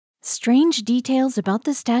Strange details about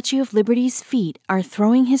the Statue of Liberty's feet are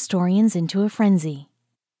throwing historians into a frenzy.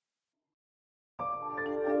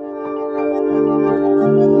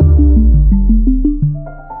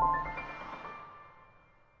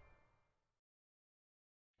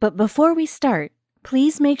 But before we start,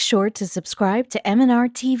 please make sure to subscribe to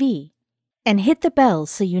m&rtv and hit the bell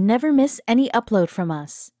so you never miss any upload from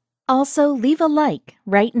us. Also, leave a like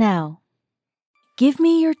right now. Give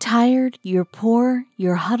me your tired, your poor,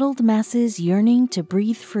 your huddled masses yearning to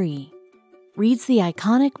breathe free, reads the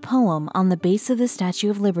iconic poem on the base of the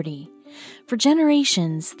Statue of Liberty. For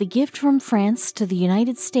generations, the gift from France to the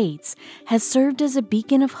United States has served as a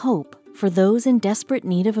beacon of hope for those in desperate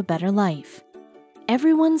need of a better life.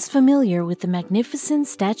 Everyone's familiar with the magnificent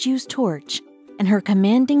statue's torch and her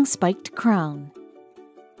commanding spiked crown.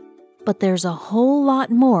 But there's a whole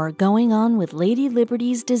lot more going on with Lady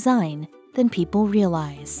Liberty's design than people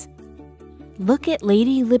realize. Look at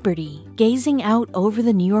Lady Liberty gazing out over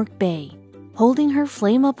the New York Bay, holding her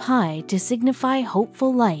flame up high to signify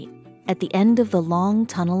hopeful light at the end of the long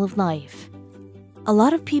tunnel of life. A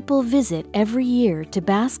lot of people visit every year to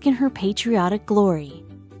bask in her patriotic glory,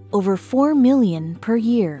 over 4 million per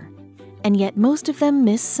year, and yet most of them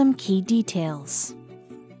miss some key details.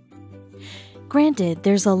 Granted,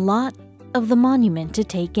 there's a lot of the monument to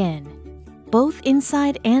take in, both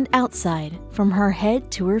inside and outside, from her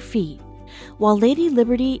head to her feet. While Lady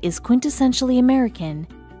Liberty is quintessentially American,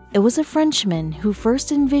 it was a Frenchman who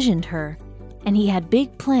first envisioned her, and he had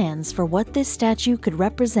big plans for what this statue could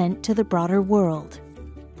represent to the broader world.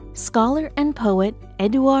 Scholar and poet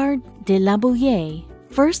Édouard de La Bruyère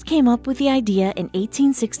first came up with the idea in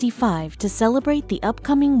 1865 to celebrate the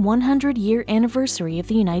upcoming 100-year anniversary of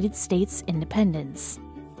the United States independence.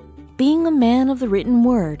 Being a man of the written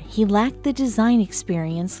word, he lacked the design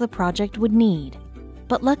experience the project would need,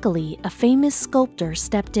 but luckily a famous sculptor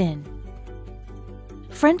stepped in.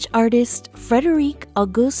 French artist Frédéric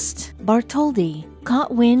Auguste Bartholdi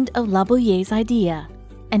caught wind of La Bruyère's idea,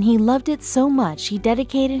 and he loved it so much he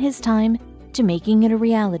dedicated his time to making it a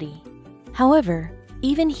reality. However,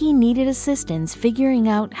 even he needed assistance figuring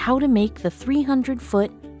out how to make the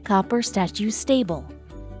 300-foot copper statue stable.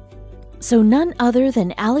 So none other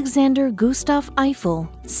than Alexander Gustave Eiffel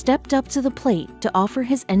stepped up to the plate to offer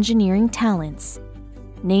his engineering talents.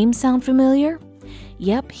 Name sound familiar?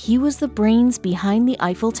 Yep, he was the brains behind the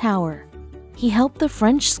Eiffel Tower. He helped the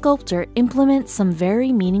French sculptor implement some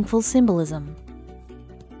very meaningful symbolism.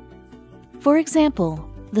 For example,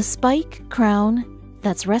 the spike crown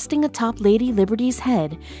that's resting atop Lady Liberty's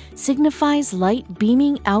head signifies light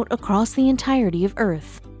beaming out across the entirety of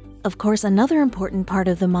Earth. Of course, another important part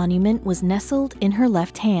of the monument was nestled in her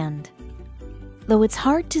left hand. Though it's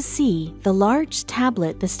hard to see, the large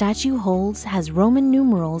tablet the statue holds has Roman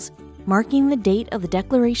numerals marking the date of the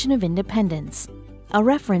Declaration of Independence, a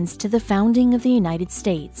reference to the founding of the United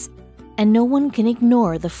States, and no one can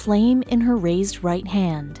ignore the flame in her raised right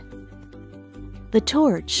hand. The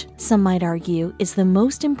torch, some might argue, is the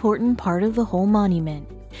most important part of the whole monument.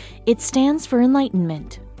 It stands for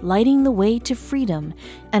enlightenment, lighting the way to freedom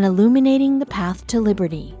and illuminating the path to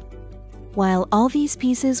liberty. While all these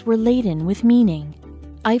pieces were laden with meaning,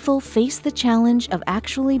 Eiffel faced the challenge of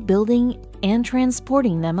actually building and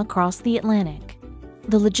transporting them across the Atlantic.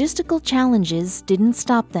 The logistical challenges didn't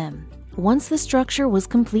stop them. Once the structure was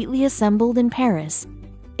completely assembled in Paris,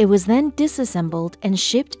 it was then disassembled and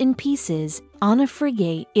shipped in pieces on a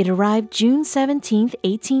frigate. It arrived June 17,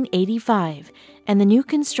 1885, and the new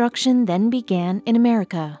construction then began in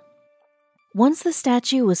America. Once the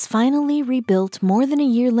statue was finally rebuilt more than a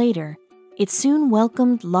year later, it soon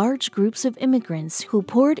welcomed large groups of immigrants who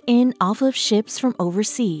poured in off of ships from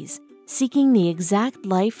overseas, seeking the exact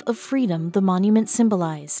life of freedom the monument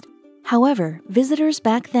symbolized. However, visitors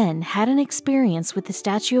back then had an experience with the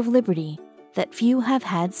Statue of Liberty that few have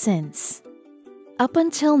had since. Up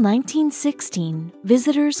until 1916,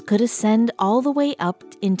 visitors could ascend all the way up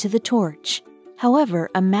into the torch. However,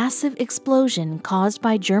 a massive explosion caused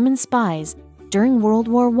by German spies during World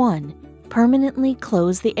War I permanently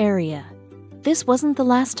closed the area. This wasn't the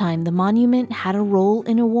last time the monument had a role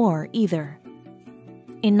in a war either.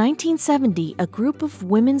 In 1970, a group of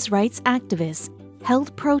women's rights activists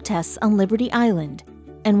held protests on Liberty Island,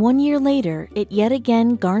 and 1 year later, it yet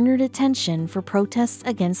again garnered attention for protests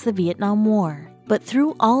against the Vietnam War. But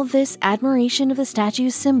through all of this admiration of the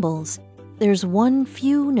statue's symbols, there's one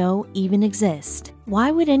few know even exist.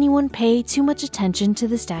 Why would anyone pay too much attention to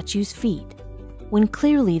the statue's feet, when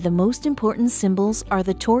clearly the most important symbols are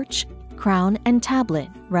the torch, crown, and tablet,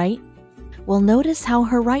 right? Well, notice how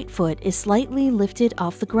her right foot is slightly lifted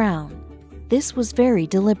off the ground. This was very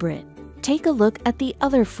deliberate. Take a look at the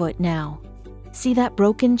other foot now. See that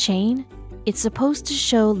broken chain? It's supposed to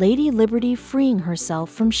show Lady Liberty freeing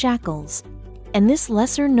herself from shackles, and this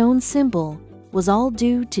lesser-known symbol was all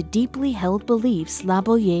due to deeply held beliefs La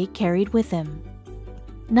Boyer carried with him.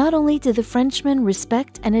 Not only did the Frenchman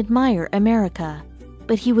respect and admire America,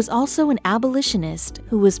 but he was also an abolitionist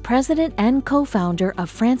who was president and co-founder of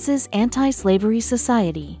France's Anti-Slavery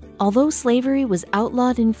Society. Although slavery was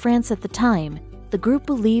outlawed in France at the time, the group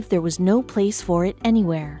believed there was no place for it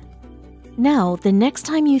anywhere. Now, the next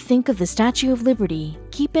time you think of the Statue of Liberty,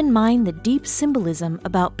 keep in mind the deep symbolism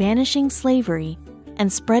about banishing slavery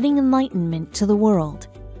and spreading enlightenment to the world.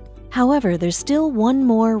 However, there's still one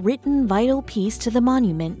more written vital piece to the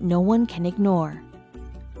monument no one can ignore.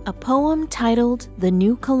 A poem titled The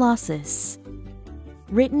New Colossus.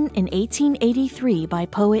 Written in 1883 by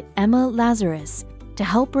poet Emma Lazarus to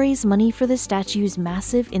help raise money for the statue's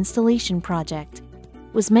massive installation project,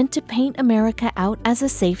 was meant to paint America out as a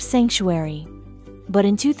safe sanctuary. But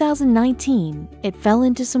in 2019, it fell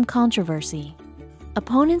into some controversy.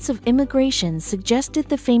 Opponents of immigration suggested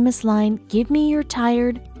the famous line, "Give me your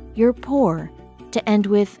tired, you're poor," to end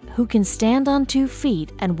with, "who can stand on 2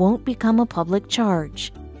 feet and won't become a public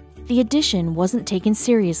charge." The addition wasn't taken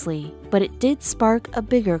seriously, but it did spark a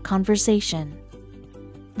bigger conversation.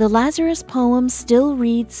 The Lazarus poem still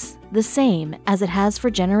reads the same as it has for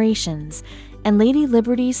generations, and Lady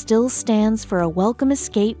Liberty still stands for a welcome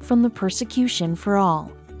escape from the persecution for all.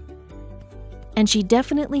 And she'd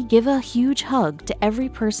definitely give a huge hug to every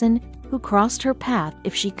person who crossed her path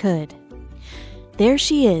if she could. There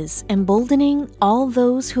she is, emboldening all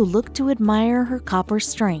those who look to admire her copper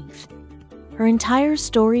strength. Her entire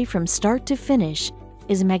story from start to finish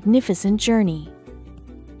is a magnificent journey.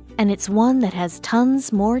 And it's one that has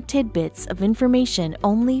tons more tidbits of information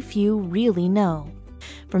only few really know.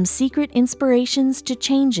 From secret inspirations to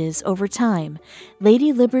changes over time,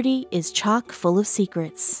 Lady Liberty is chock full of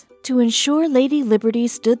secrets. To ensure Lady Liberty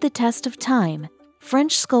stood the test of time,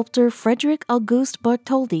 French sculptor Frédéric Auguste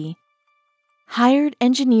Bartholdi hired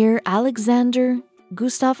engineer Alexander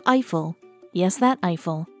Gustave Eiffel, yes that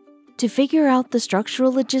Eiffel, to figure out the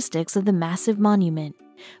structural logistics of the massive monument.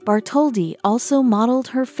 Bartholdi also modeled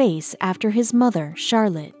her face after his mother,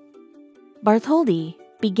 Charlotte. Bartholdi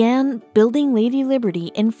began building Lady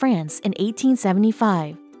Liberty in France in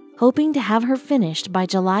 1875, hoping to have her finished by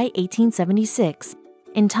July 1876,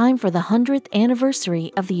 in time for the 100th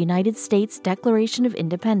anniversary of the United States Declaration of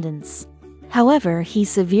Independence. However, he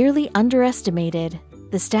severely underestimated.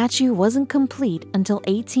 The statue wasn't complete until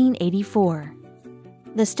 1884.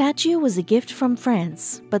 The statue was a gift from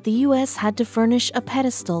France, but the US had to furnish a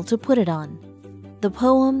pedestal to put it on. The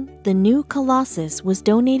poem, The New Colossus, was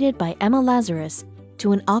donated by Emma Lazarus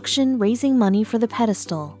to an auction raising money for the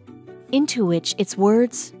pedestal, into which its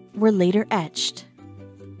words were later etched.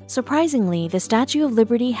 Surprisingly, the Statue of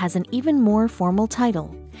Liberty has an even more formal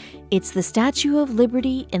title. It's the Statue of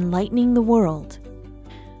Liberty Enlightening the World.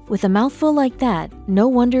 With a mouthful like that, no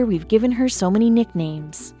wonder we've given her so many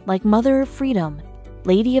nicknames, like Mother of Freedom,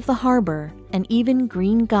 Lady of the Harbor, and even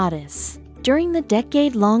Green Goddess. During the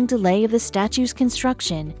decade-long delay of the statue's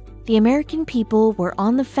construction, the American people were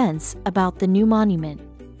on the fence about the new monument.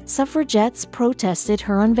 Suffragettes protested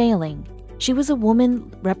her unveiling. She was a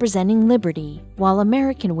woman representing liberty, while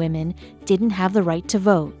American women didn't have the right to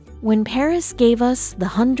vote. When Paris gave us the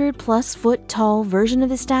 100-plus foot tall version of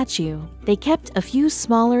the statue, they kept a few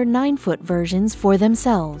smaller 9-foot versions for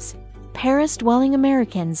themselves. Paris-dwelling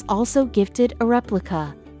Americans also gifted a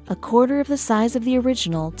replica, a quarter of the size of the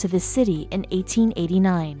original, to the city in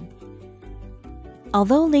 1889.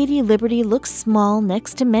 Although Lady Liberty looks small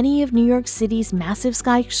next to many of New York City's massive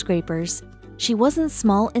skyscrapers, she wasn't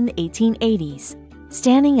small in the 1880s.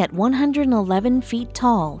 Standing at 111 feet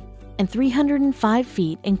tall and 305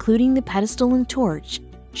 feet including the pedestal and torch,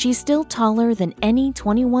 she's still taller than any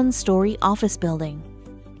 21-story office building.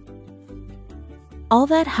 All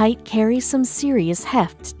that height carries some serious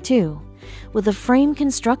heft, too, with a frame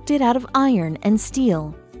constructed out of iron and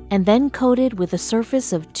steel and then coated with a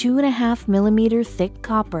surface of 2.5 millimeter thick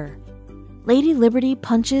copper. Lady Liberty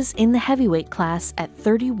punches in the heavyweight class at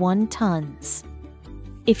 31 tons.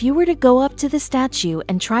 If you were to go up to the statue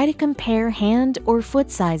and try to compare hand or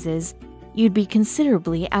foot sizes, you'd be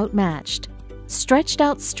considerably outmatched. Stretched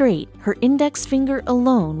out straight, her index finger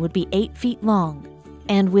alone would be 8 feet long,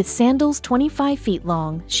 and with sandals 25 feet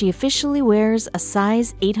long, she officially wears a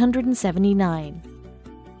size 879.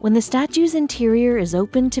 When the statue's interior is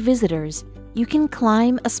open to visitors, you can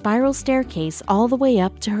climb a spiral staircase all the way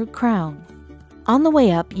up to her crown. On the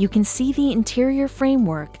way up, you can see the interior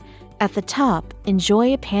framework, At the top,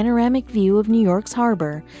 enjoy a panoramic view of New York's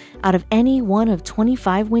harbor out of any one of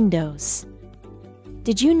 25 windows.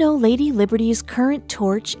 Did you know Lady Liberty's current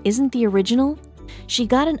torch isn't the original? She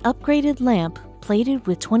got an upgraded lamp plated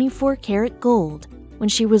with 24-karat gold when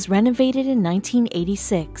she was renovated in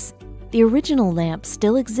 1986. The original lamp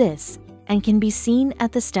still exists and can be seen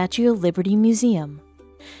at the Statue of Liberty Museum.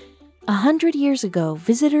 100 years ago,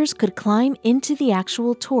 visitors could climb into the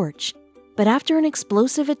actual torch, but after an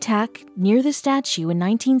explosive attack near the statue in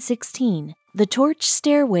 1916, the torch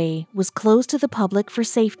stairway was closed to the public for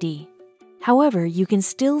safety. However, you can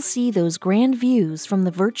still see those grand views from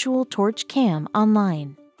the virtual torch cam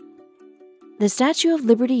online. The Statue of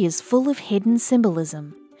Liberty is full of hidden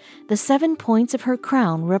symbolism. The 7 points of her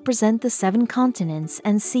crown represent the 7 continents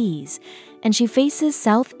and seas, and she faces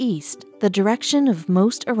southeast, the direction of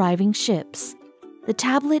most arriving ships. The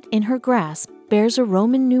tablet in her grasp bears a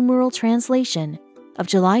Roman numeral translation of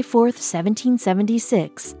July 4th,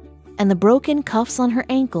 1776, and the broken cuffs on her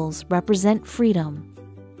ankles represent freedom.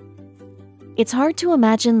 It's hard to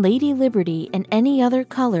imagine Lady Liberty in any other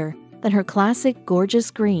color than her classic gorgeous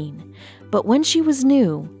green, but when she was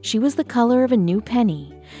new, she was the color of a new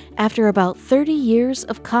penny. After about 30 years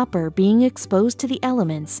of copper being exposed to the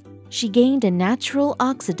elements, she gained a natural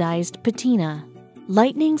oxidized patina.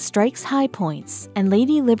 Lightning strikes high points, and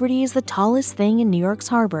Lady Liberty is the tallest thing in New York's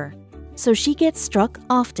harbor, so she gets struck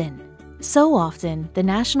often. So often, the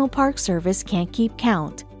National Park Service can't keep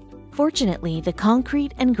count. Fortunately, the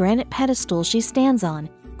concrete and granite pedestal she stands on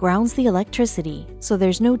grounds the electricity, so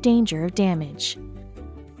there's no danger of damage.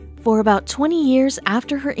 For about 20 years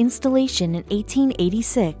after her installation in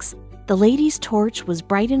 1886, the Lady's torch was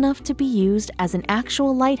bright enough to be used as an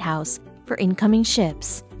actual lighthouse for incoming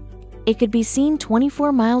ships. It could be seen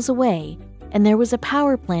 24 miles away, and there was a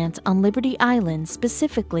power plant on Liberty Island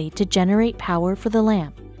specifically to generate power for the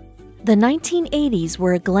lamp. The 1980s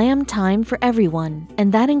were a glam time for everyone,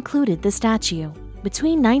 and that included the statue.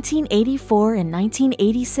 Between 1984 and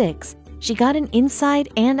 1986, she got an inside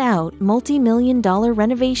and out multi-million-dollar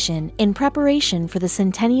renovation in preparation for the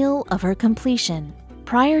centennial of her completion.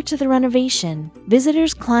 Prior to the renovation,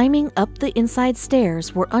 visitors climbing up the inside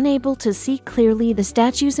stairs were unable to see clearly the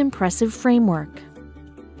statue's impressive framework.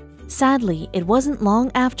 Sadly, it wasn't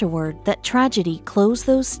long afterward that tragedy closed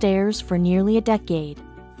those stairs for nearly a decade.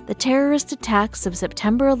 The terrorist attacks of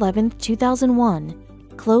September 11, 2001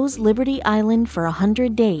 closed Liberty Island for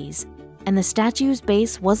 100 days, and the statue's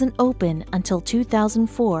base wasn't open until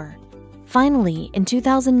 2004. Finally, in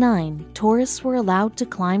 2009, tourists were allowed to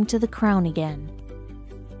climb to the crown again.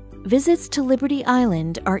 Visits to Liberty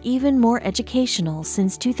Island are even more educational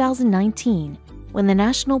since 2019, when the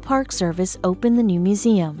National Park Service opened the new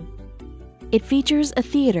museum. It features a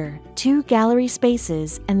theater, 2 gallery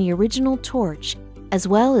spaces, and the original torch, as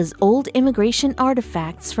well as old immigration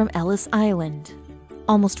artifacts from Ellis Island.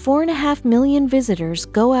 Almost 4.5 million visitors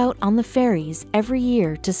go out on the ferries every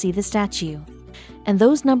year to see the statue, and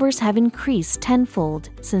those numbers have increased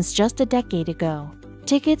tenfold since just a decade ago.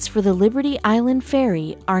 Tickets for the Liberty Island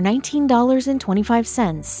Ferry are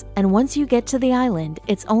 $19.25, and once you get to the island,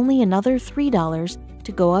 it's only another $3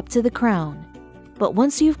 to go up to the crown. But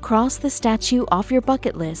once you've crossed the statue off your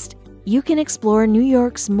bucket list, you can explore New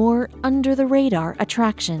York's more under-the-radar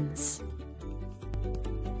attractions.